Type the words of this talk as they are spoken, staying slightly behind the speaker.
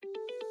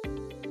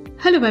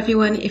Hello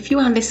everyone, if you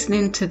are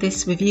listening to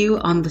this review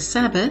on the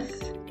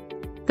Sabbath,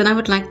 then I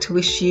would like to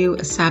wish you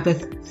a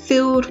Sabbath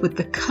filled with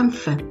the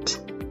comfort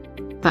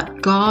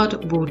that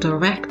God will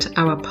direct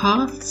our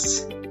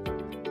paths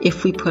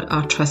if we put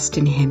our trust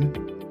in Him.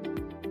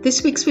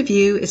 This week's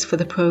review is for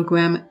the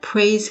program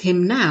Praise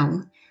Him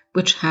Now,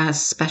 which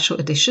has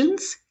special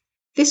editions.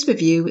 This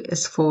review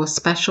is for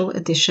special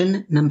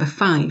edition number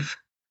 5.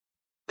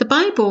 The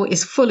Bible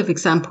is full of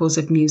examples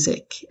of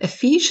music.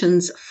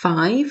 Ephesians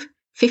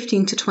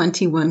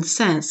 5:15-21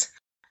 says,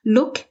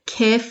 "Look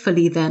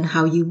carefully then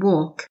how you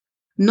walk,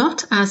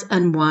 not as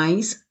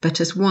unwise,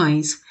 but as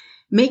wise,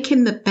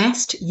 making the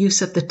best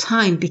use of the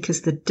time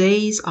because the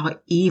days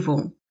are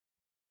evil.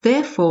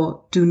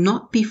 Therefore, do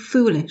not be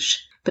foolish,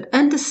 but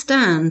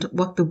understand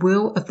what the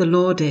will of the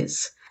Lord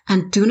is,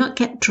 and do not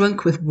get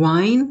drunk with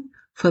wine,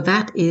 for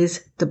that is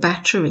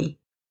debauchery,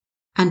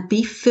 and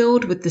be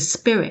filled with the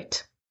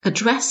Spirit,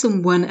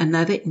 addressing one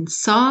another in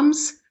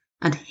psalms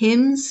and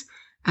hymns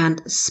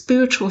and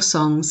spiritual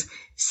songs,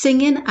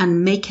 singing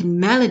and making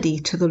melody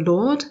to the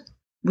Lord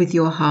with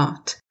your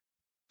heart,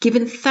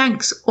 giving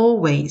thanks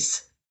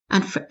always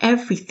and for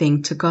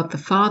everything to God the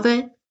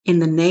Father in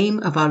the name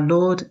of our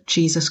Lord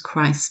Jesus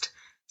Christ,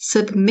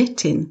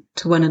 submitting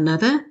to one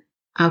another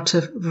out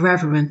of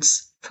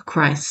reverence for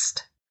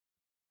Christ."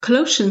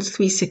 Colossians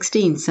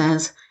 3:16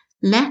 says,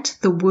 "Let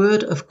the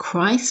word of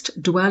Christ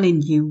dwell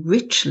in you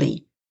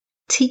richly,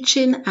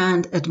 teaching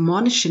and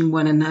admonishing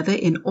one another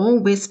in all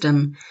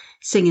wisdom,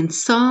 singing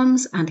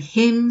psalms and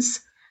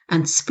hymns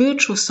and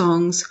spiritual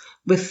songs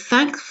with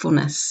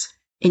thankfulness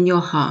in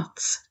your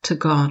hearts to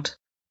God."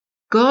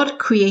 God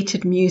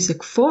created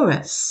music for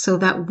us so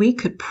that we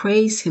could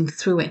praise Him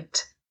through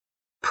it.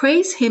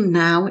 Praise Him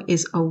Now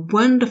is a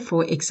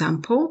wonderful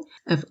example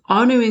of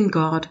honoring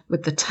God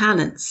with the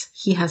talents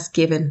He has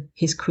given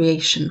His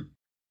creation.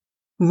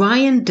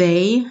 Ryan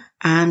Day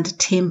and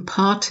Tim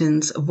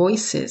Parton's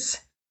voices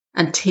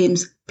and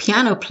Tim's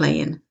piano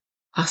playing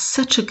are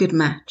such a good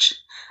match,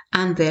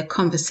 and their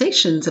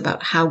conversations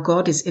about how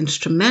God is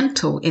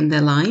instrumental in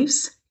their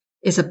lives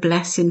is a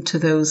blessing to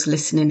those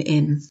listening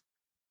in.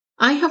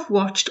 I have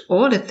watched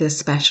all of their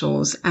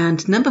specials,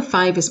 and number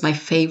 5 is my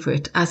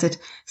favorite as it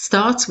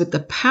starts with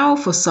the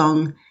powerful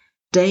song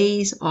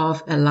Days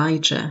of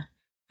Elijah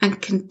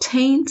and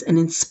contains an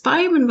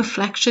inspiring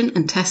reflection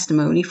and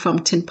testimony from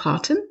Tim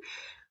Parton,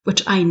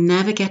 which I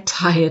never get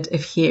tired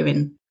of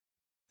hearing.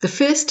 The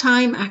first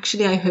time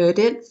actually I heard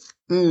it,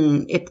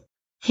 it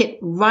hit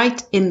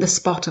right in the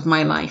spot of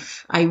my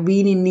life. I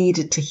really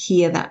needed to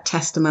hear that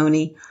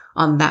testimony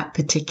on that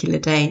particular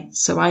day.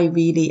 So I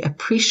really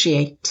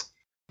appreciate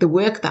the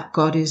work that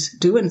God is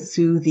doing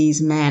through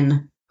these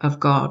men of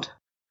God.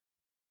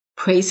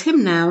 Praise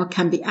Him Now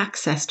can be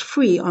accessed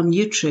free on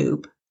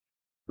YouTube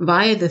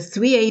via the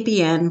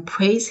 3ABN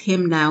Praise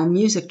Him Now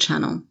music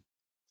channel.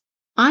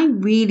 I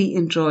really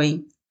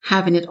enjoy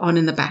having it on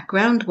in the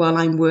background while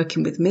I'm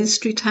working with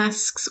ministry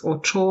tasks or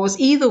chores.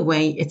 Either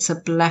way, it's a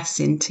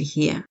blessing to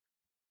hear.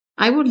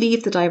 I will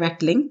leave the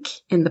direct link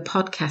in the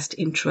podcast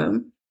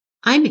intro.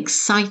 I'm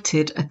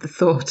excited at the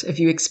thought of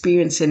you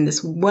experiencing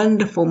this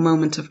wonderful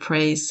moment of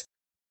praise.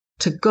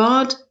 To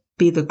God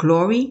be the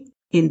glory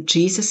in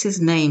Jesus'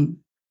 name.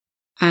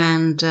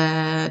 And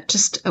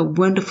just a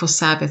wonderful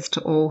Sabbath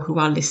to all who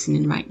are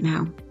listening right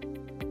now.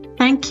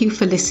 Thank you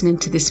for listening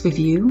to this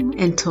review.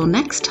 Until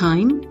next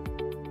time,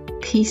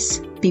 peace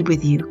be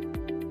with you.